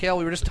Cail,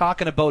 we were just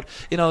talking about,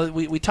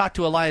 we talked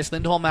to Elias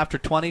Lindholm after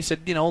 20, said,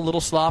 a little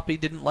sloppy,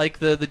 didn't like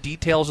the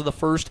details of the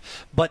first,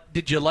 but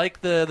did you like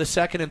the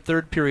second and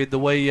third period, the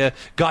way you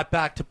got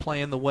back to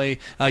playing the way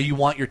you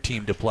want your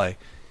team to play?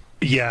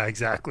 Yeah,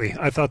 exactly.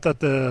 I thought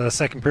that the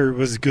second period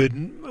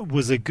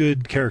was a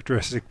good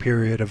characteristic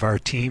period of our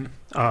team.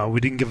 We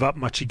didn't give up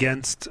much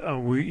against.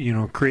 We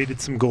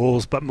created some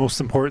goals, but most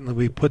importantly,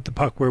 we put the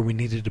puck where we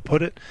needed to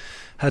put it.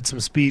 Had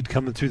some speed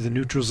coming through the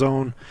neutral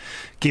zone,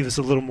 gave us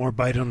a little more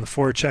bite on the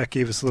forecheck,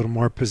 gave us a little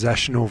more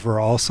possession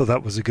overall, so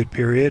that was a good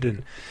period.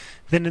 And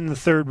then in the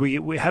third,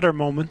 we had our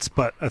moments,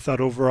 but I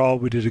thought overall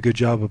we did a good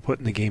job of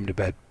putting the game to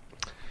bed.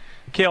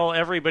 Cail,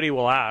 everybody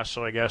will ask,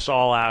 so I guess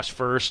I'll ask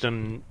first.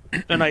 And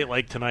a night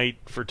like tonight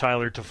for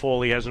Tyler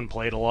Toffoli hasn't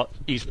played a lot.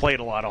 He's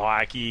played a lot of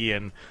hockey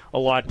and a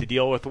lot to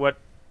deal with. What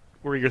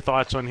were your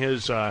thoughts on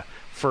his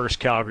first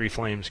Calgary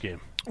Flames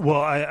game?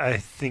 Well, I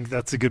think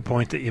that's a good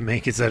point that you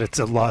make, is that it's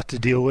a lot to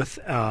deal with.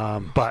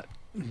 But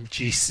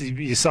geez,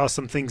 you saw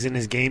some things in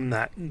his game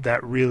that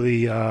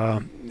really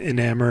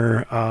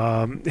enamor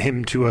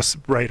him to us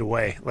right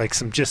away, like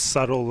some just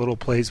subtle little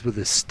plays with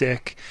his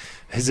stick,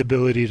 his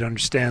ability to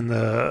understand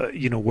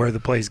where the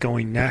play is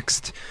going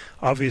next.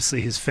 Obviously,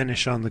 his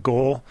finish on the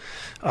goal,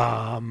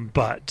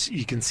 but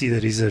you can see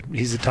that he's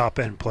a top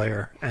end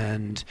player,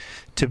 and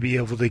to be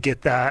able to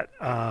get that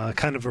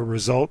kind of a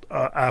result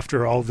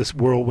after all this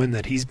whirlwind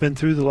that he's been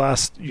through the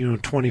last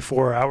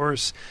 24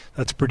 hours,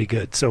 that's pretty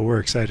good. So we're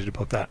excited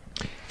about that.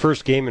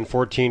 First game in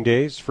 14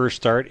 days, first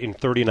start in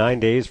 39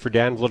 days for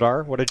Dan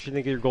Vladar. What did you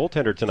think of your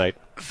goaltender tonight?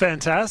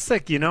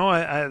 Fantastic.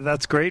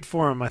 That's great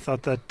for him. I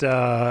thought that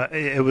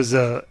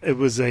it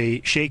was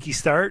a shaky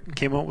start.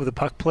 Came out with a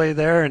puck play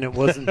there, and it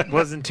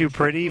wasn't too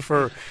pretty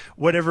for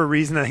whatever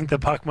reason. I think the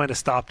puck might have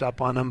stopped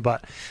up on him,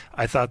 but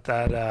I thought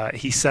that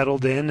he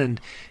settled in, and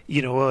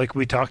like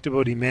we talked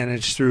about, he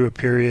managed through a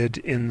period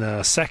in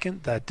the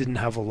second that didn't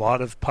have a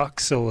lot of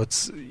pucks, so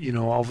it's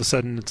all of a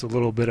sudden it's a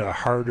little bit a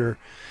harder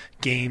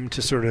game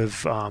to sort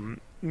of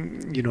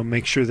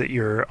make sure that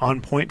you're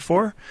on point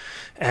for.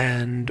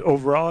 And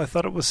overall, I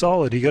thought it was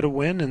solid. He got a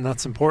win, and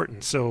that's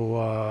important.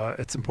 So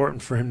it's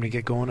important for him to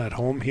get going at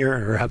home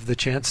here, or have the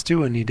chance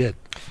to, and he did.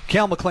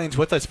 Cail MacLean's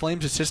with us,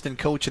 Flames assistant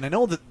coach, and I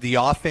know that the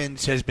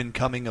offense has been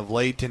coming of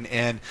late,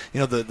 and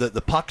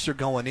the pucks are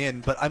going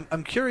in. But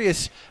I'm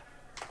curious,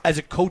 as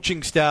a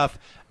coaching staff,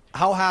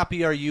 how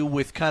happy are you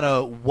with kind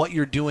of what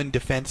you're doing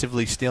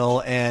defensively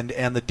still, and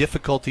the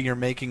difficulty you're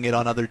making it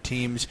on other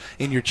teams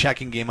in your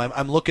checking game?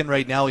 I'm looking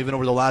right now, even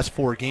over the last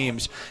 4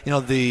 games,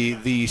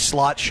 the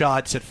slot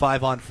shots at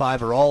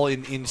 5-on-5 are all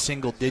in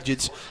single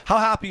digits. How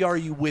happy are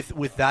you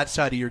with that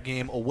side of your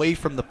game away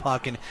from the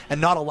puck and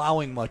not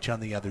allowing much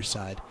on the other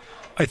side?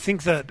 I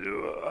think that,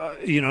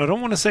 I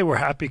don't want to say we're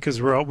happy,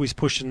 because we're always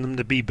pushing them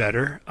to be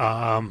better,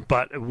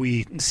 but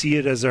we see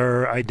it as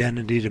our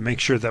identity to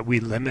make sure that we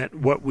limit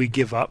what we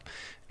give up,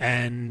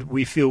 and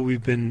we feel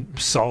we've been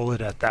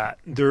solid at that.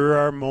 There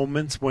are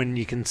moments when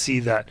you can see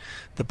that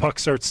the puck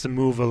starts to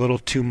move a little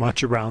too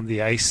much around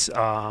the ice,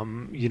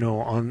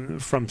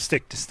 from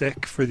stick to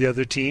stick for the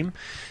other team.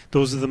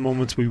 Those are the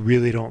moments we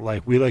really don't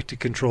like. We like to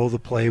control the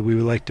play. We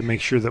would like to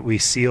make sure that we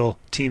seal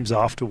teams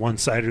off to one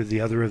side or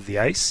the other of the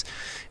ice.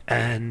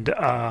 And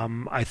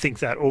I think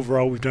that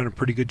overall we've done a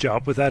pretty good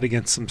job with that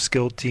against some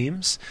skilled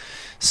teams.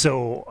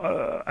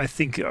 So I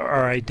think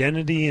our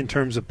identity in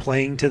terms of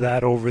playing to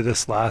that over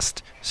this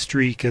last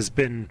streak has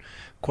been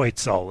quite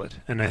solid.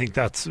 And I think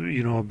that's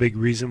a big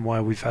reason why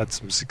we've had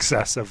some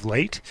success of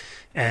late.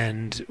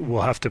 And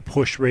we'll have to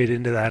push right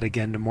into that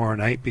again tomorrow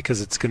night, because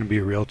it's going to be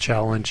a real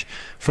challenge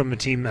from a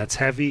team that's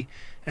heavy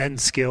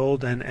and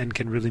skilled and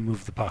can really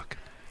move the puck.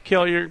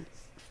 Cail, you're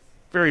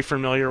very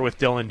familiar with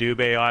Dylan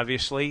Dubé,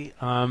 obviously.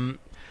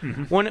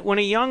 When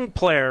a young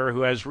player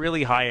who has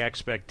really high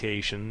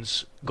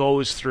expectations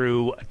goes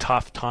through a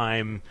tough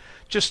time,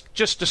 just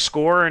to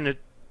score and at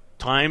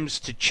times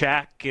to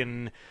check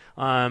and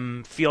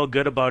feel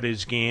good about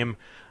his game,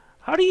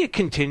 how do you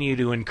continue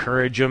to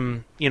encourage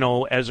him,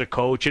 as a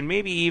coach, and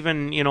maybe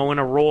even, in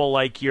a role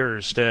like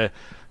yours, to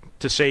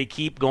say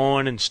keep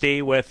going and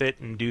stay with it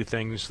and do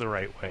things the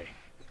right way?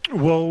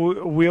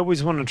 Well, we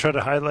always want to try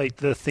to highlight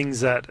the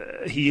things that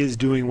he is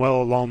doing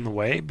well along the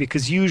way,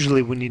 because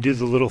usually when you do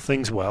the little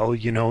things well,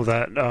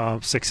 that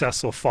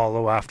success will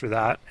follow after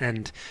that.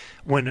 And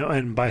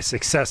by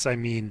success, I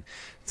mean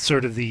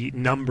sort of the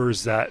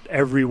numbers that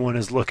everyone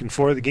is looking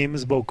for. The game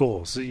is about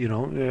goals.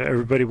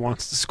 Everybody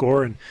wants to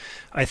score, and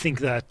I think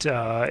that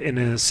in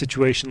a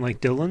situation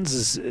like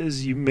Dylan's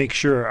is you make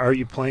sure, are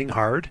you playing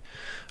hard?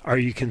 Are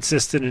you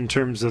consistent in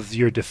terms of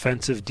your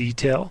defensive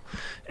detail?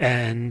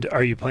 And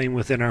are you playing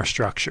within our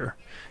structure?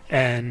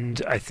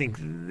 And I think,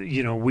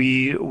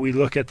 we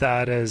look at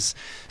that as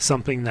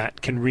something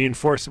that can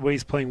reinforce the way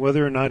he's playing,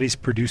 whether or not he's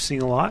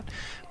producing a lot.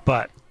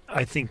 But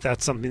I think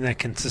that's something that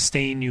can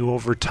sustain you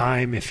over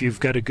time. If you've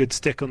got a good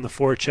stick on the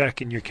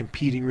forecheck and you're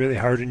competing really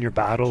hard in your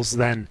battles,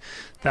 then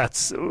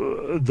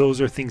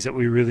those are things that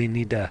we really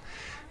need to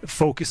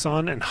focus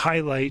on and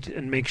highlight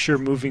and make sure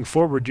moving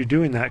forward you're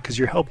doing that, because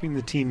you're helping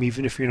the team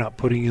even if you're not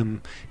putting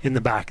them in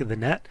the back of the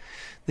net.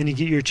 Then you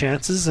get your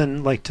chances,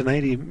 and like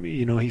tonight,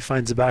 he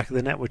finds the back of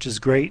the net, which is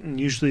great,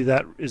 and usually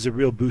that is a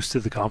real boost to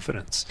the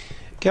confidence.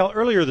 Cail,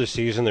 earlier this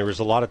season, there was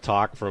a lot of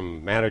talk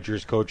from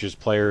managers, coaches,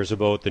 players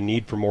about the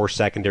need for more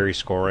secondary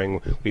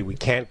scoring. We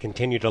can't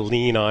continue to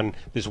lean on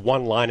this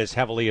one line as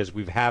heavily as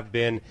we have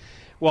been.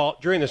 Well,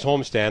 during this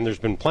homestand, there's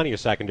been plenty of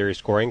secondary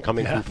scoring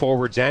coming from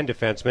forwards and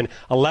defensemen.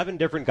 11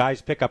 different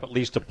guys pick up at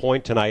least a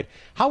point tonight.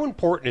 How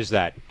important is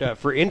that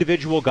for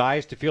individual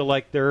guys to feel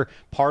like they're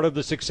part of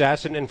the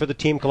success and for the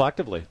team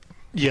collectively?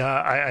 Yeah,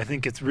 I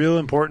think it's real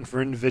important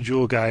for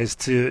individual guys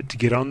to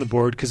get on the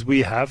board, because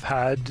we have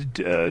had,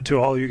 to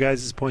all your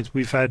guys' points,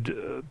 we've had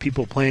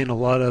people playing a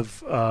lot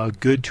of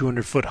good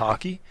 200-foot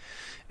hockey.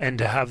 And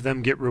to have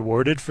them get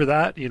rewarded for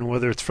that,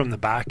 whether it's from the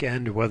back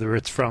end or whether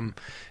it's from,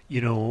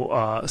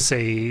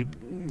 say,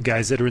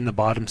 guys that are in the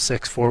bottom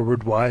six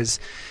forward-wise.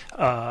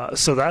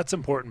 So that's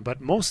important.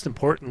 But most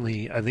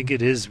importantly, I think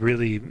it is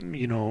really,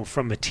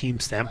 from a team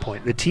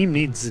standpoint. The team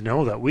needs to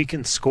know that we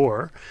can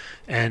score,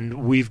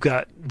 and we've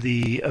got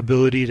the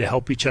ability to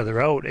help each other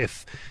out.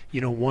 If,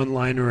 one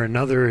line or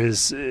another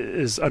is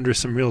under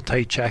some real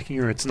tight checking,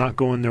 or it's not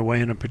going their way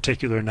in a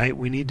particular night,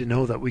 we need to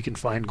know that we can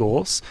find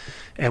goals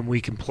and we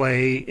can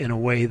play in a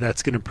way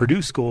that's going to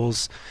produce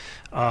goals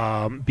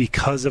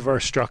because of our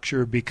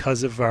structure,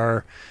 because of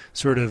our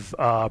sort of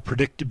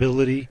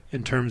predictability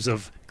in terms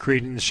of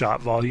creating the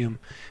shot volume,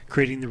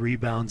 creating the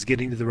rebounds,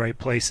 getting to the right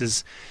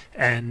places,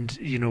 and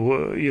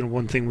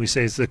one thing we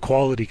say is the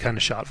quality kind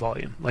of shot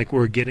volume. Like,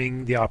 we're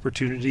getting the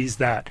opportunities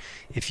that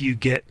if you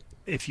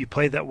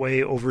play that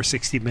way over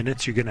 60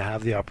 minutes, you're going to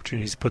have the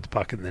opportunities to put the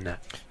puck in the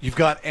net. You've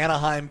got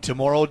Anaheim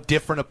tomorrow,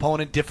 different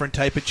opponent, different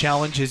type of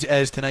challenge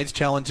as tonight's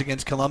challenge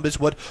against Columbus.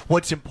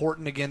 What's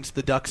important against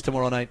the Ducks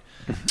tomorrow night?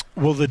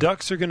 Well, the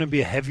Ducks are going to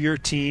be a heavier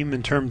team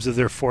in terms of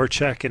their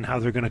forecheck and how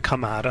they're going to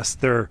come at us.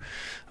 They're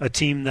a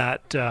team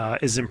that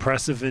is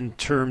impressive in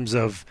terms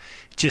of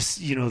just,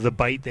 the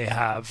bite they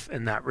have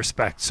in that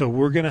respect. So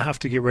we're going to have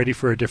to get ready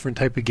for a different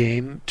type of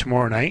game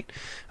tomorrow night.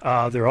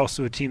 They're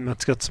also a team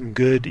that's got some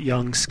good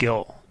young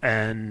skill.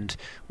 And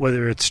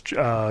whether it's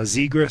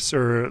Zegras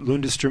or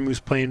Lundestrom, who's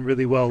playing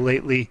really well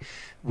lately,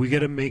 we got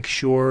to make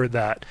sure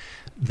that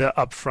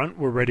up front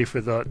we're ready for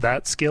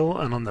that skill,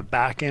 and on the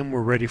back end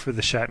we're ready for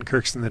the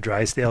Shattenkirks and the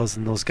Drysdales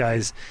and those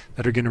guys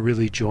that are going to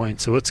really join.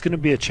 So it's going to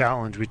be a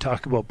challenge. We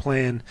talk about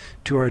playing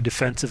to our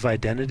defensive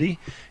identity,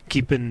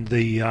 keeping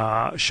the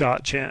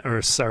slot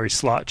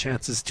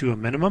chances to a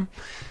minimum.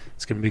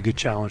 It's going to be a good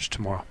challenge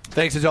tomorrow.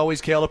 Thanks as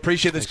always, Cail.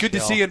 Appreciate this. Good to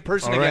see you in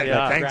person again.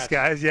 Yeah, thanks,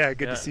 guys. Yeah,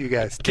 good to see you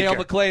guys. Cail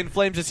MacLean,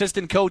 Flames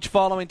assistant coach,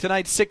 following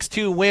tonight's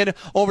 6-2 win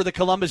over the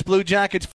Columbus Blue Jackets.